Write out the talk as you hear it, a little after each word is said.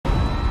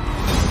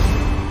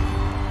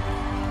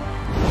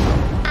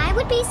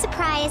be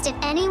surprised if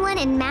anyone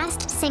in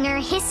Masked Singer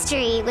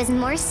history was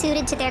more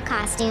suited to their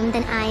costume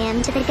than I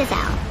am to the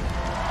Gazelle.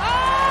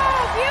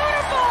 Oh,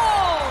 beautiful!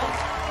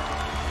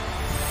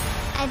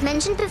 I've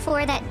mentioned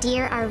before that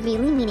deer are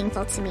really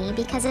meaningful to me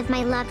because of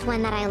my loved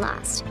one that I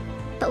lost.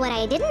 But what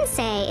I didn't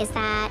say is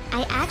that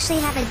I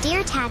actually have a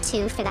deer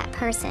tattoo for that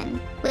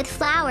person, with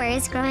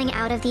flowers growing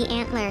out of the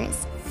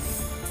antlers.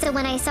 So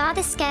when I saw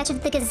the sketch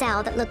of the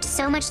gazelle that looked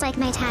so much like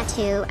my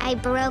tattoo, I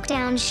broke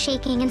down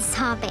shaking and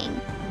sobbing.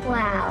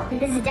 Wow,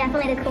 this is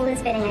definitely the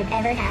coolest fitting I've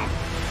ever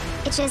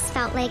had. It just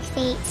felt like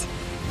fate.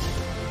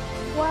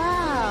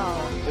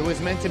 Wow. It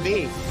was meant to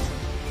be.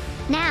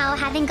 Now,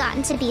 having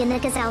gotten to be in the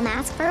gazelle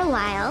mask for a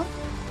while,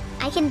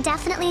 I can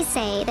definitely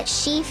say that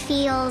she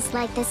feels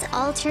like this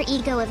alter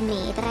ego of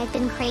me that I've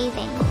been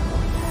craving.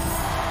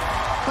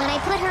 When I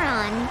put her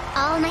on,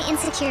 all my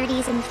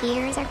insecurities and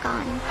fears are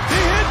gone. He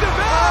hit the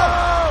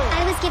bell!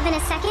 I was given a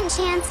second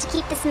chance to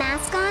keep this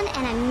mask on,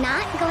 and I'm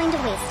not going to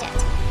waste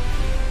it.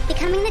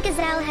 Becoming the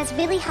gazelle has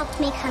really helped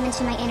me come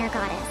into my inner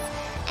goddess.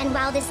 And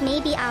while this may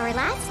be our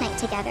last night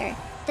together,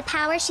 the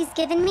power she's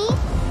given me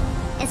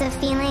is a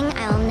feeling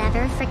I'll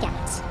never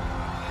forget.